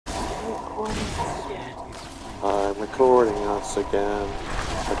I'm recording us again.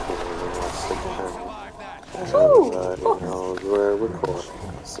 Recording us again. Everybody knows we're recording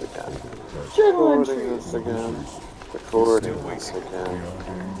us again. Recording us again. Recording us again.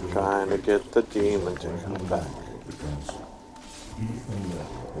 Trying to get the demon to come back. He alone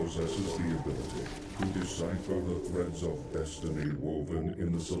possesses the ability to decipher the threads of destiny woven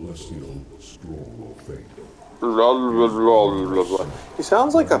in the celestial scroll of fate. He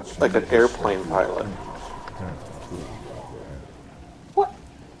sounds like an airplane pilot. What?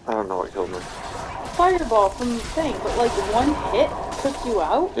 I don't know what killed me. Fireball from the thing, but like one hit took you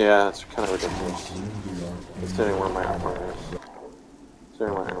out? Yeah, it's kind of ridiculous. It's sitting where my armor is.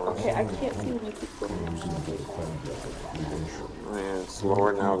 Okay, I can't see when you keep going. I mean, it's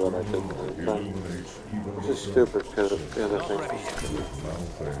lower now that I did the which is stupid because the other thing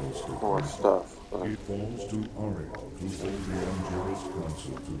is more stuff. But. It falls to Ariel to hold the Angels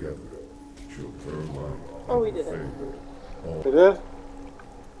Council together. Should her light Oh, we did it. We did?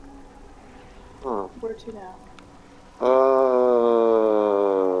 Huh. Where to now?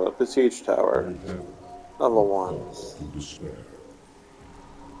 Besiege Tower. Level 1.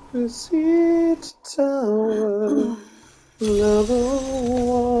 Besiege Tower. Level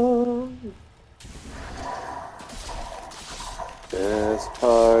 1. Best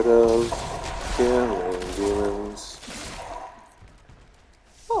part of killing demons.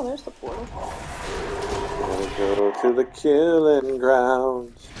 Oh, there's the portal. Gotta go to the killing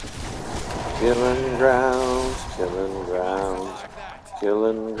grounds. Killing grounds, killing grounds,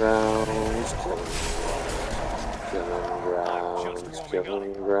 killing grounds, killing grounds,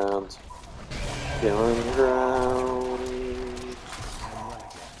 killing grounds, killing grounds.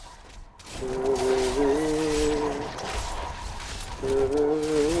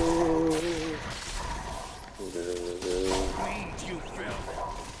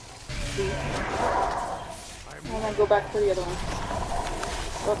 I'm gonna go back for the other one.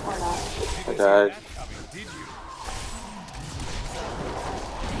 Or not. I died.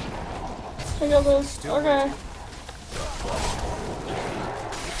 I got this. Okay.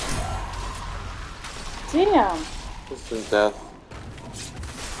 Damn. Instant death.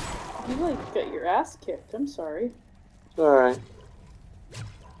 You like got your ass kicked. I'm sorry. It's alright.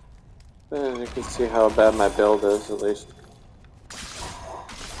 You can see how bad my build is, at least.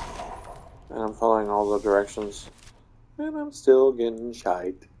 And I'm following all the directions. And I'm still getting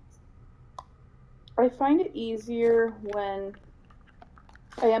shite. I find it easier when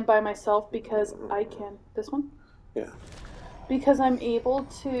I am by myself because I can... This one? Yeah. Because I'm able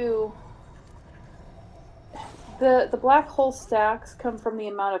to... The black hole stacks come from the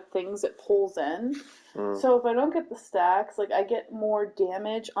amount of things it pulls in. So if I don't get the stacks, like I get more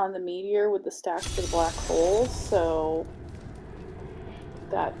damage on the meteor with the stacks for the black hole, so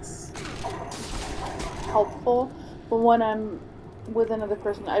that's helpful. But when I'm with another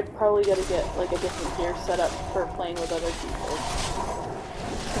person, I'd probably gotta get like a different gear set up for playing with other people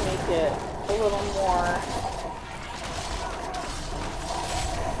to make it a little more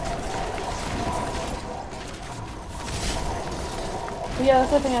but yeah,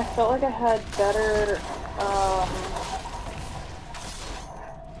 that's the thing. I felt like I had better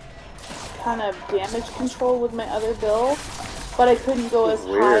kind of damage control with my other build, but I couldn't go as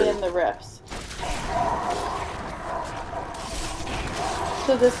high in the rifts.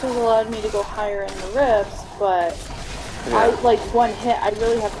 So this has allowed me to go higher in the rifts, but I like one hit. I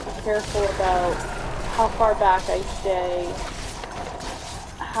really have to be careful about how far back I stay,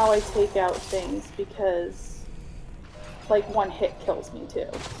 how I take out things, because like one hit kills me too.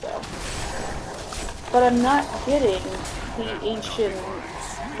 So, but I'm not getting the ancient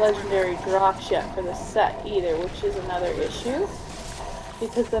legendary drops yet for the set either, which is another issue,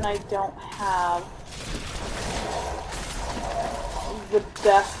 because then I don't have the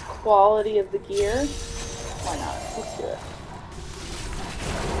best quality of the gear. Why not? Let's do it.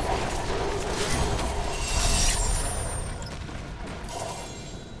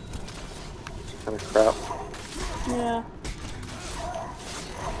 Kind of crap. Yeah.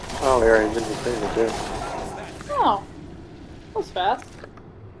 Oh, we already did the thing to do. Oh. That was fast.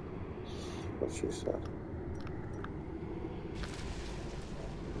 What she said.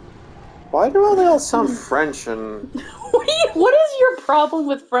 Why do they all sound French and... What is your problem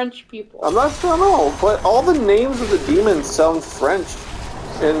with French people? I'm not sure, no, but all the names of the demons sound French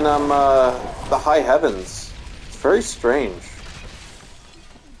in the high heavens. It's very strange.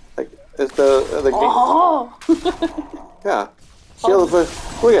 Like, is the Oh! yeah. Look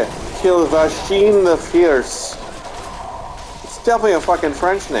at Kilvashine the Fierce. It's definitely a fucking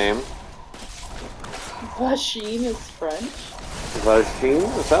French name. Vashine is French? Vashine?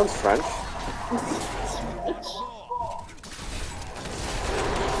 It sounds French.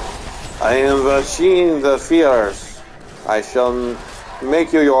 I am the Sheen the Fierce. I shall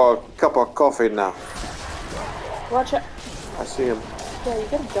make you your cup of coffee now. Watch out. I see him. Yeah, you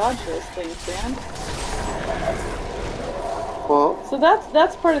gotta dodge those things, man. Well, so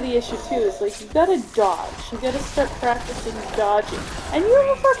that's part of the issue too, is like you gotta dodge. You gotta start practicing dodging. And you have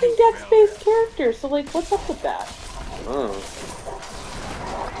a fucking dex-based character, so like what's up with that?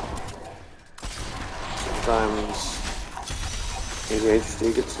 Sometimes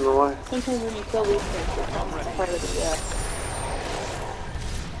ADHD gets in the way. Sometimes when you kill these things, it becomes part of the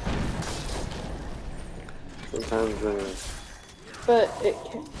Sometimes when... But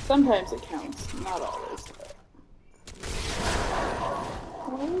sometimes it counts, not always.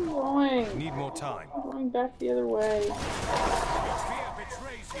 Where are you going? Need more time. I'm going back the other way.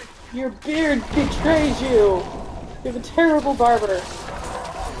 Your beard betrays you! You have a terrible barber.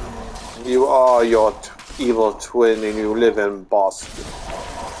 You are your evil twin and you live in Boston.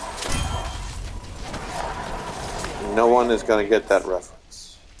 No one is going to get that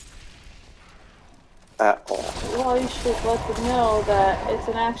reference. At all. Well, you should let them know that it's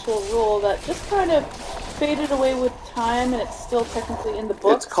an actual rule that just kind of faded away with time, and it's still technically in the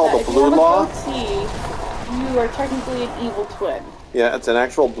books. It's called the Blue Law. If you have a goatee, you are technically an evil twin. Yeah, it's an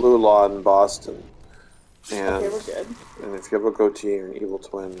actual blue law in Boston. And, okay, we're good. And if you have a goatee, you're an evil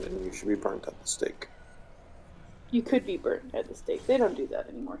twin, and you should be burnt at the stake. You could be burnt at the stake. They don't do that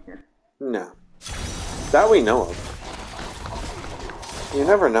anymore here. No. That we know of. You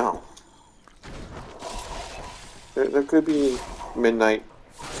never know. There could be midnight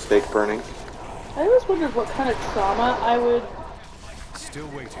stake burning. I always wondered what kind of trauma I would... Still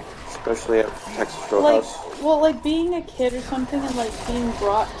waiting. Especially at Texas Roadhouse. Like being a kid or something and like being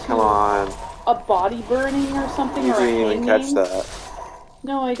brought to... Come on. A body burning or something, You or a didn't even catch that.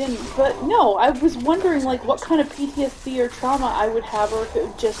 No, I didn't. But no, I was wondering like what kind of PTSD or trauma I would have, or if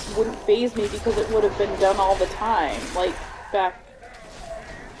it just wouldn't faze me because it would have been done all the time, like back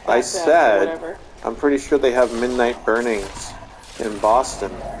I said, I'm pretty sure they have midnight burnings in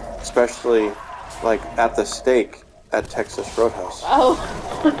Boston, especially like at the stake at Texas Roadhouse. Oh.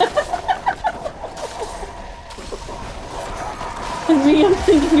 And me, I'm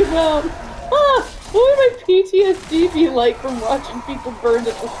thinking about, what would my PTSD be like from watching people burned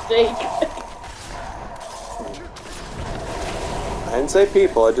at the stake? I didn't say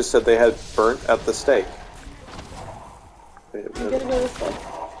people, I just said they had burnt at the stake. You gotta go this way.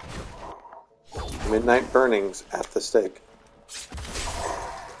 Midnight burnings at the stake.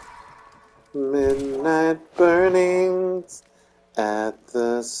 Midnight burnings at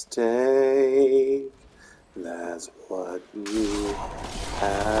the stake. That's what you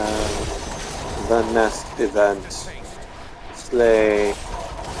have. The next event. Slay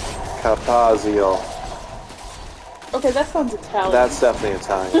Capazio. Okay, that sounds Italian. That's definitely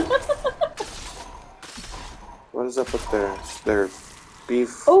Italian. What is up with their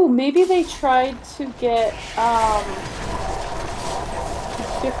beef? Oh, maybe they tried to get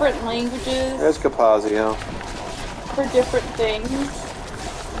different languages. There's Capazio. For different things.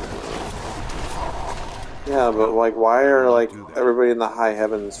 Yeah, but like, why are like everybody in the high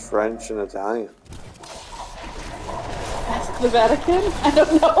heavens French and Italian? Ask the Vatican? I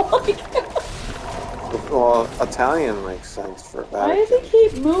don't know. Well, Italian makes sense for Vatican. Why does he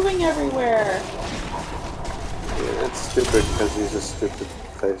keep moving everywhere? Yeah, it's stupid because he's a stupid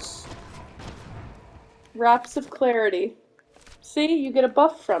face. Raps of clarity. See, you get a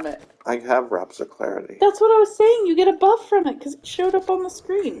buff from it. I have raps of clarity. That's what I was saying. You get a buff from it because it showed up on the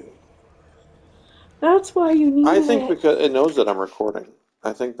screen. That's why you need it. I think because it knows that I'm recording.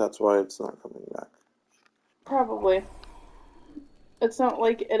 I think that's why it's not coming back. Probably. It's not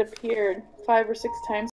like it appeared 5 or 6 times